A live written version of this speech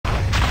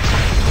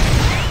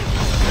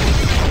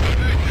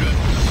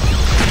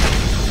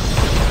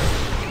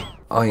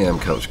I am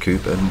Couch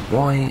Coop, and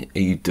why are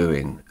you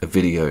doing a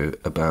video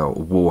about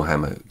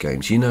Warhammer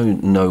games?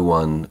 No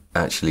one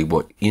actually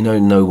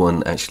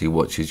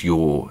watches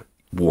your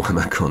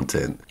Warhammer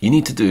content. You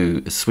need to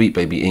do a Sweet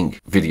Baby Inc.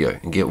 video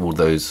and get all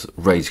those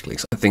rage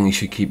clicks. I think you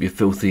should keep your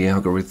filthy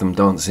algorithm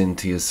dancing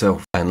to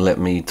yourself and let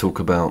me talk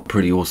about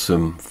pretty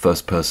awesome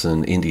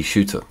first-person indie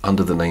shooter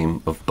under the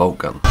name of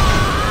Boltgun.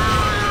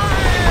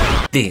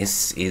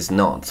 This is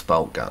not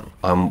Boltgun.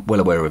 I'm well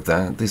aware of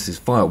that. This is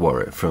Fire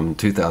Warrior from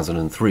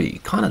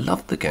 2003. Kinda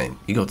loved the game.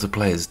 You got to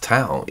play as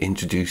Tau,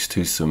 introduced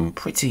to some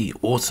pretty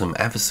awesome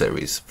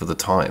adversaries for the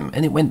time,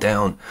 and it went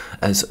down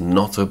as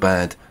not a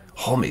bad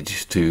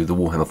homage to the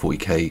Warhammer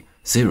 40k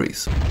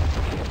series.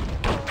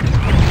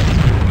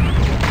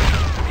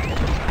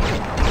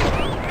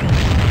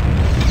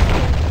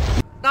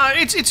 No,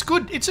 it's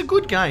good. It's a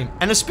good game,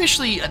 and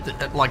especially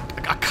at like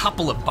a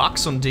couple of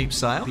bucks on deep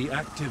sale. The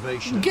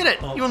activation. Get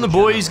it. You and the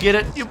boys get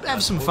it. You'll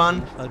have some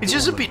fun. It's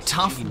just a bit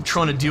tough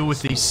trying to deal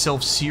with these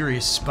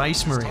self-serious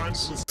space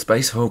marines.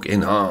 Space Hulk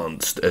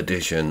Enhanced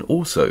Edition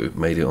also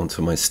made it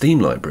onto my Steam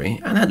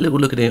library, and had a little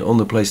look at it on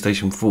the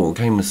PlayStation 4.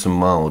 Came with some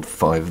mild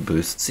 5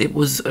 boosts. It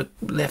was a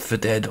Left 4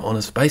 Dead on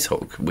a Space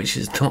Hulk, which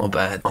is not a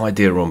bad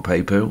idea on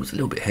paper. It was a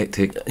little bit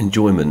hectic.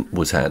 Enjoyment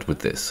was had with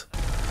this.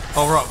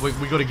 Alright,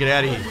 we got to get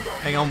out of here.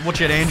 Hang on,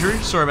 watch out, Andrew.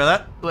 Sorry about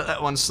that. Let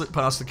that one slip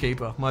past the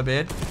keeper. My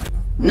bad.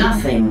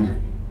 Nothing,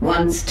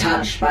 once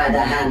touched by the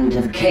hand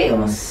of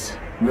chaos,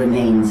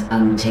 remains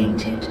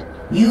untainted.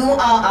 You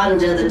are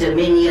under the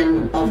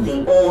dominion of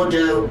the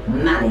Ordo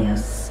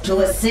Malleus to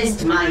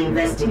assist my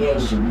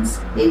investigations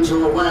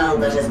into a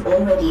world that has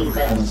already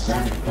felt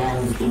that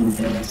fell's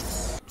influence.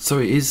 So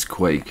it is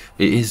Quake,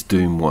 it is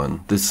Doom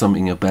 1. There's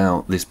something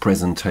about this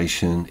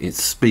presentation,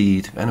 its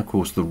speed, and of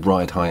course the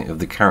ride height of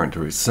the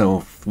character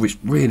itself, which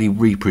really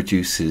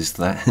reproduces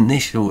that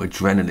initial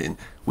adrenaline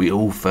we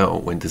all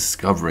felt when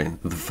discovering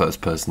the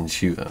first-person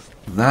shooter.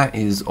 That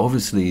is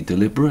obviously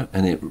deliberate,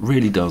 and it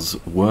really does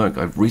work.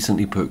 I've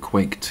recently put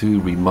Quake 2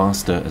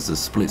 Remaster as a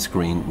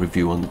split-screen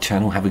review on the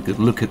channel. Have a good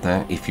look at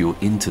that if you're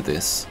into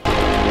this.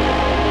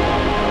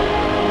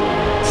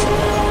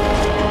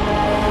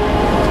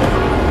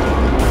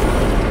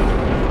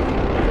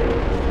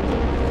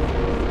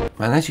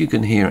 And as you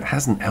can hear, it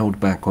hasn't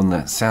held back on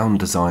that sound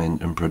design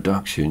and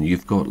production.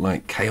 You've got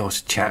like chaos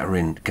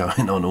chattering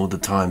going on all the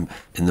time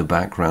in the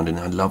background, and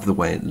I love the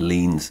way it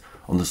leans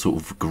on the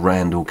sort of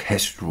grand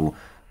orchestral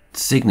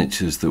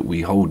signatures that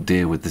we hold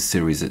dear with the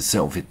series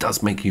itself. It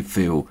does make you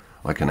feel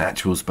like an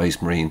actual Space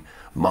Marine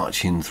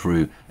marching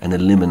through and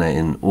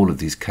eliminating all of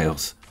these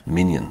chaos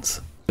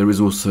minions. There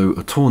is also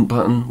a taunt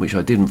button, which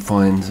I didn't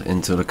find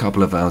until a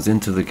couple of hours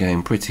into the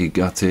game. Pretty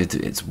gutted.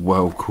 It's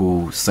well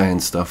cool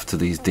saying stuff to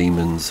these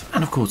demons,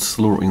 and of course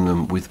slaughtering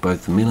them with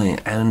both melee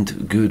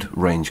and good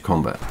range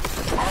combat.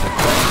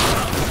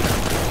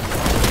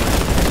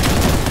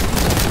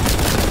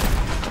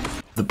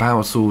 The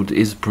power sword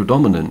is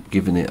predominant,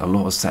 giving it a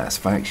lot of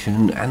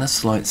satisfaction and a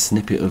slight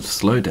snippet of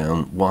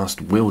slowdown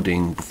whilst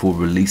wielding before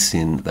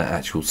releasing the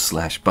actual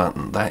slash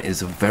button. That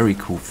is a very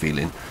cool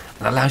feeling.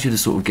 It allows you to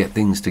sort of get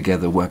things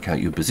together, work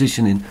out your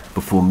positioning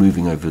before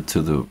moving over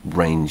to the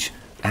range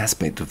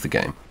aspect of the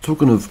game.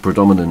 Talking of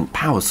predominant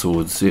power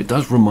swords, it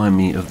does remind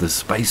me of the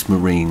Space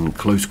Marine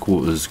close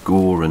quarters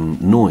gore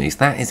and noise.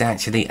 That is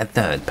actually a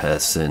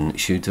third-person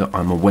shooter,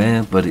 I'm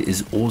aware, but it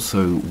is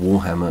also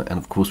Warhammer, and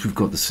of course we've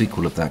got the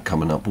sequel of that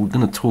coming up. We're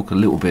going to talk a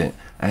little bit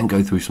and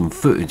go through some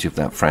footage of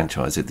that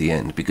franchise at the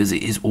end, because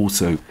it is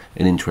also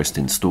an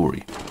interesting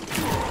story.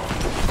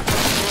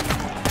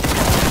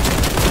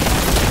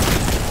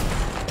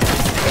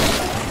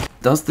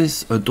 Does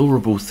this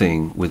adorable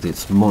thing with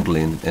its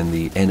modelling and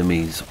the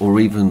enemies, or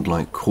even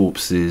like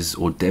corpses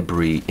or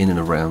debris in and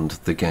around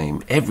the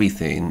game,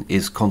 everything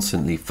is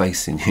constantly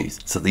facing you,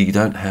 so that you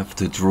don't have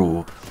to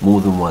draw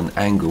more than one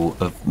angle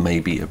of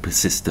maybe a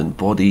persistent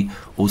body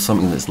or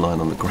something that's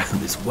lying on the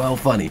ground. It's well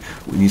funny,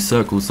 when you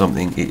circle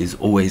something it is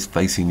always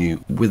facing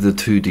you with a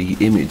 2D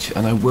image.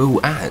 And I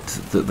will add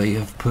that they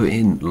have put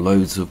in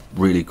loads of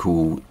really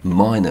cool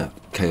minor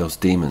chaos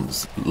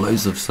demons,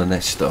 loads of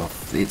Slanesh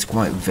stuff. It's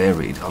quite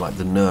varied. I like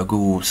the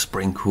Nurgle,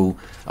 Sprinkle.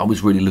 I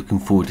was really looking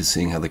forward to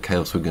seeing how the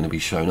chaos were going to be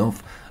shown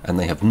off, and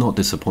they have not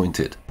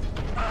disappointed.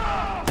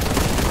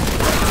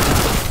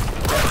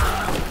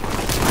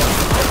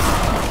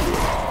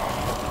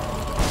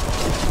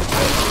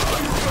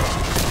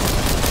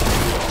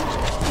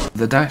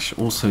 The dash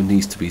also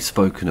needs to be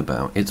spoken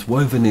about. It's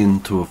woven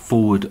into a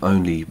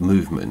forward-only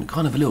movement,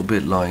 kind of a little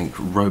bit like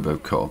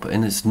Robocop,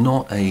 and it's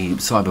not a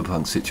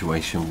cyberpunk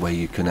situation where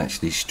you can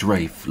actually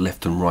strafe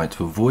left and right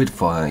to avoid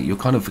fire. You're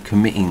kind of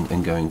committing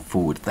and going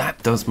forward.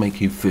 That does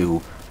make you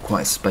feel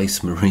quite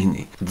Space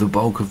Marine-y. The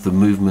bulk of the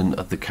movement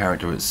of the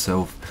character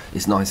itself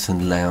is nice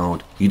and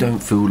loud. You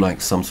don't feel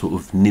like some sort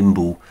of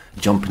nimble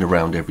jumping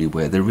around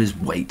everywhere. There is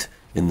weight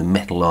in the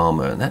metal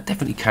armor, and that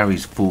definitely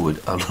carries forward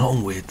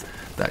along with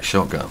that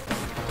shotgun.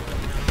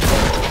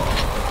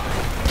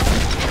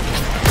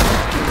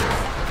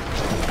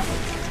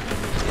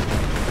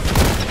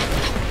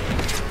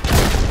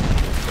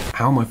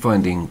 How am I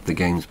finding the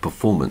game's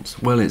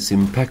performance? Well, it's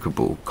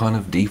impeccable, kind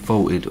of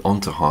defaulted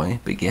onto high,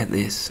 but get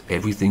this,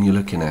 everything you're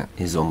looking at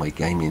is on my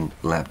gaming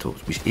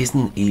laptops, which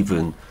isn't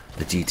even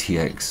a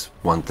GTX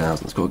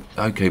 1000. It's got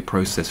an okay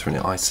processor in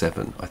it,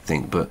 i7 I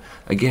think, but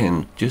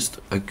again,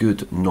 just a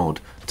good nod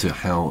to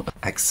how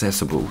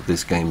accessible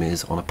this game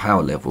is on a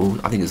power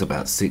level. I think it's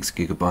about 6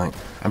 GB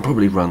and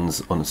probably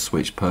runs on a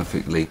Switch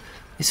perfectly.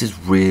 This is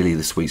really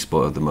the sweet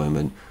spot at the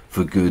moment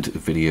for good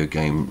video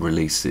game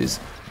releases,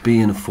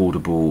 being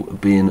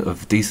affordable, being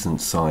of decent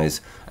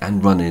size,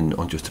 and running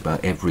on just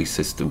about every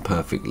system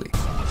perfectly.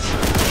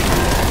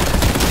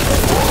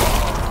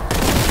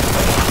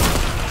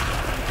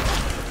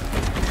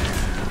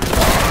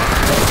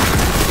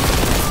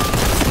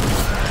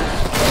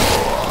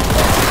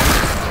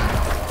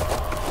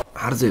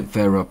 How does it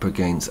fare up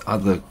against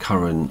other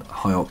current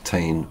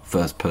high-octane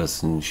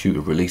first-person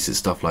shooter releases,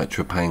 stuff like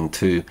Trepang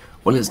 2?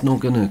 Well, it's not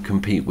going to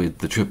compete with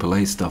the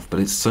AAA stuff, but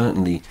it's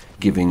certainly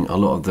giving a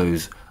lot of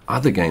those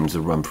other games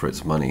a run for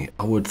its money.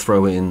 I would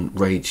throw in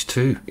Rage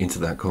 2 into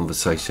that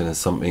conversation as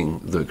something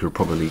that could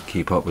probably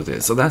keep up with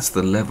it. So that's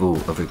the level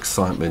of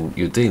excitement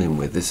you're dealing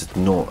with. This is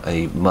not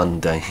a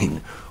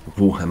mundane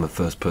Warhammer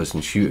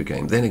first-person shooter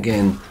game. Then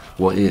again,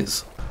 what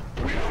is?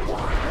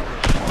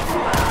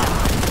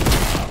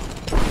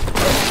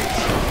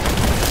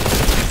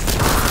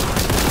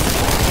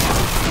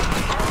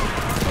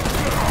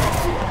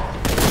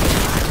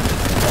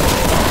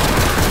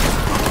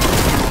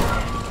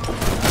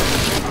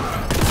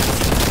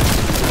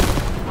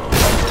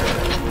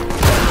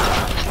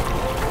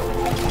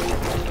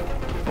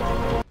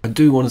 I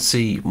do want to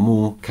see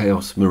more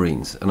Chaos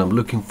Marines, and I'm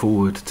looking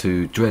forward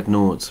to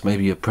Dreadnoughts,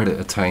 maybe a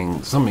Predator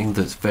tank, something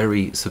that's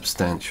very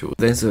substantial.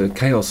 There's a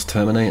Chaos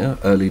Terminator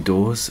early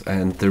doors,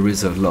 and there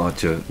is a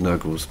larger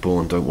Nurgle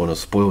spawn. Don't want to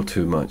spoil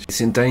too much.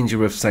 It's in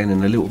danger of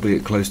sailing a little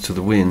bit close to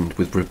the wind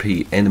with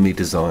repeat enemy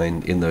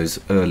design in those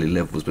early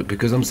levels, but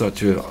because I'm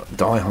such a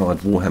die-hard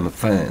Warhammer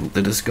fan,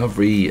 the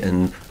discovery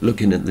and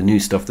looking at the new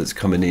stuff that's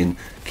coming in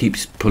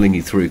keeps pulling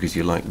you through, because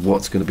you're like,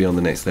 what's going to be on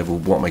the next level?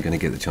 What am I going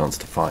to get the chance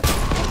to fight?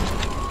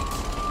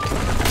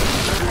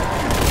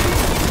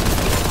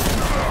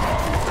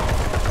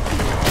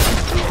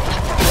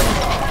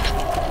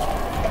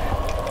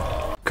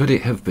 Could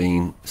it have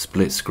been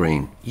split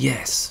screen?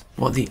 Yes.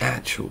 What the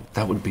actual?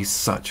 That would be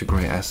such a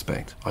great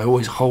aspect. I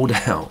always hold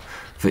out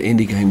for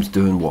indie games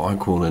doing what I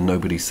call a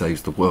nobody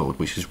saves the world,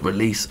 which is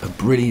release a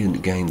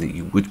brilliant game that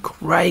you would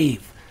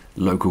crave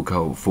local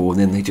co-op for, and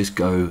then they just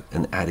go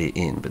and add it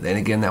in. But then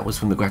again, that was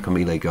from the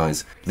Guacamelee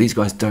guys. These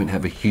guys don't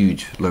have a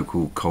huge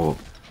local co-op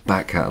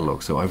back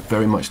catalogue, so I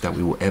very much doubt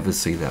we will ever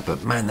see that.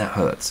 But man, that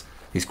hurts.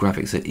 These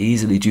graphics are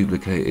easily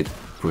duplicated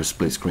for a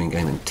split screen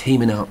game, and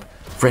teaming up,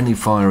 friendly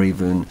fire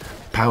even,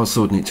 power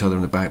swording each other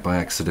in the back by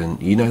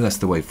accident, you know that's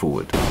the way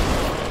forward.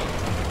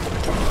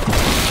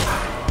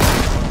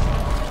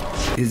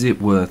 Is it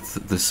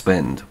worth the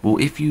spend? Well,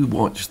 if you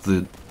watched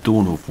the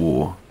Dawn of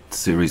War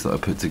series that I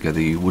put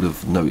together, you would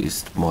have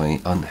noticed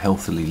my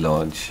unhealthily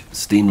large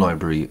Steam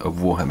library of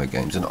Warhammer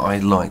games, and I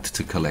liked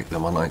to collect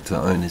them. I like to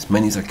own as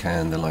many as I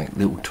can. They're like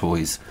little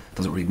toys.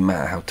 Doesn't really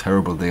matter how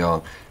terrible they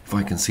are. If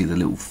I can see the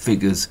little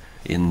figures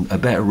in a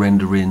better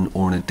rendering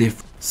or in a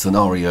different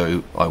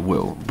scenario, I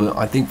will. But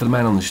I think for the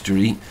man on the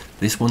street,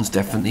 this one's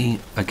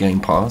definitely a Game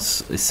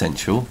Pass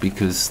essential,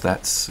 because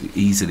that's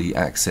easily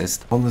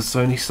accessed. On the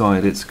Sony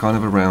side, it's kind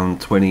of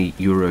around 20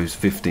 euros,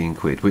 15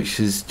 quid,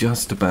 which is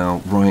just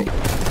about right.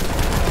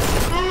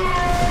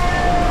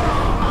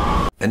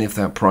 And if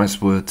that price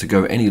were to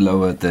go any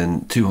lower,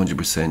 then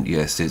 200%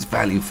 yes, it's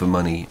value for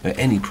money at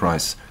any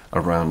price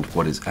around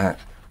what it's at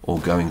or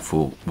going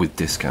for with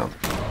discount.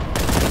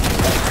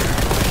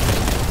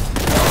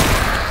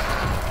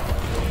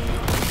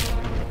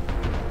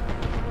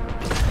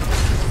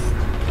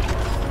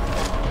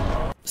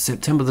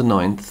 September the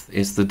 9th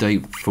is the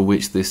date for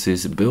which this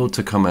is billed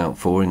to come out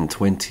for in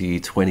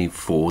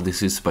 2024.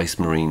 This is Space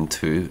Marine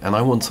 2, and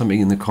I want something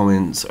in the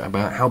comments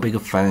about how big a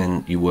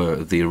fan you were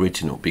of the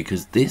original,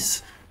 because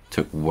this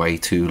took way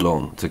too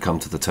long to come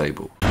to the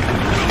table.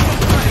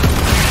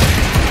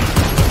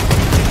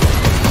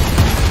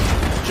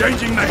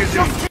 Changing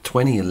magazine.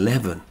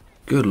 2011.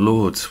 Good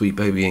lord, Sweet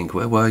Baby Inc.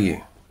 Where were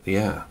you?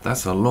 Yeah,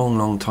 that's a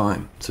long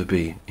time to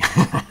be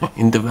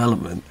in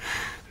development.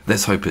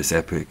 Let's hope it's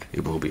epic.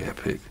 It will be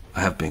epic.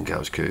 I have been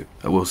Couch Coop.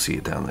 I will see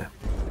you down there.